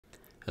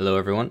Hello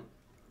everyone.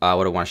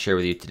 What I want to share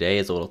with you today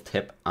is a little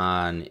tip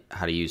on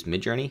how to use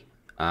Midjourney.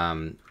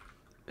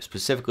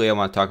 Specifically, I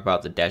want to talk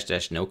about the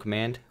 --no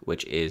command,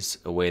 which is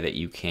a way that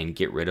you can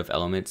get rid of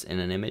elements in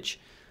an image.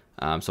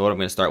 So what I'm going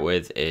to start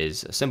with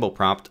is a simple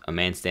prompt, a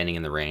man standing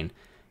in the rain.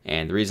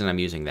 And the reason I'm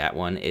using that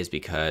one is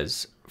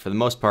because for the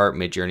most part,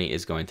 Midjourney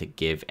is going to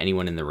give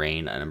anyone in the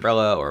rain an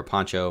umbrella or a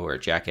poncho or a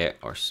jacket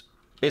or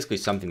basically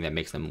something that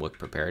makes them look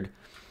prepared.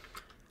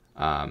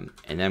 And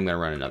then I'm going to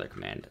run another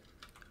command,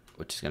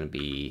 which is going to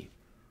be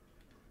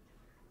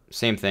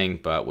same thing,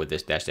 but with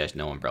this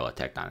 --no umbrella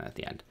tacked on at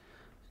the end.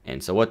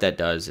 And so what that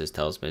does is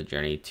tells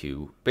Midjourney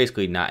to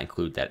basically not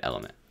include that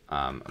element.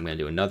 I'm going to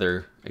do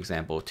another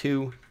example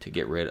too to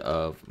get rid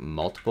of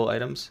multiple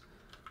items.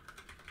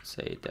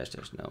 Say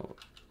 --no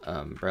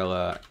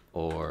umbrella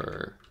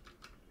or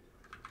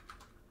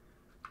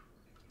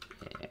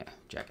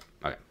jacket.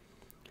 Okay.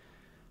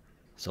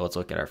 So let's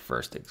look at our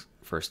first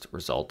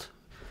result.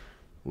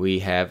 We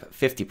have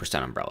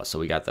 50% umbrella. So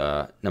we got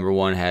the number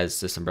one has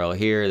this umbrella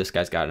here. This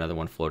guy's got another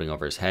one floating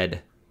over his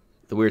head.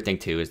 The weird thing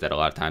too is that a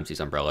lot of times these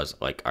umbrellas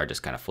are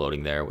just kind of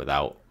floating there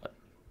without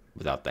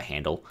the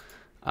handle,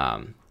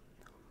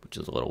 which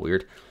is a little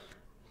weird.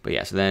 But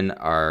yeah, so then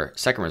our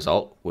second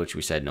result, which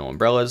we said no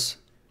umbrellas,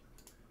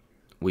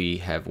 we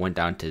have went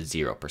down to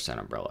 0%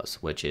 umbrellas,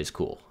 which is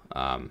cool.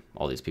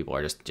 All these people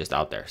are just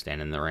out there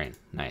standing in the rain.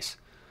 Nice.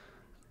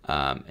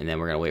 And then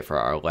we're going to wait for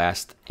our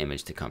last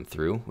image to come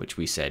through, which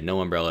we said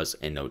no umbrellas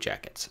and no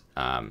jackets.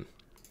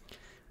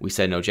 We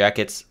said no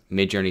jackets.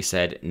 Midjourney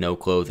said no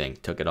clothing.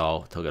 Took it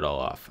all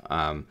off.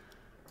 But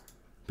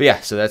yeah,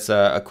 so that's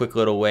a quick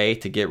little way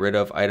to get rid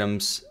of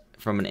items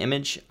from an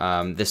image.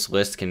 This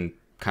list can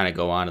kind of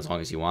go on as long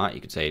as you want.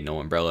 You could say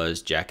no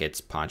umbrellas, jackets,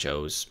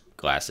 ponchos,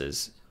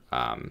 glasses.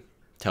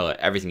 Tell it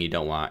everything you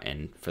don't want,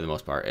 and for the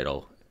most part,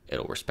 it'll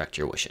respect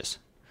your wishes.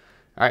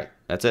 All right,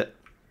 that's it.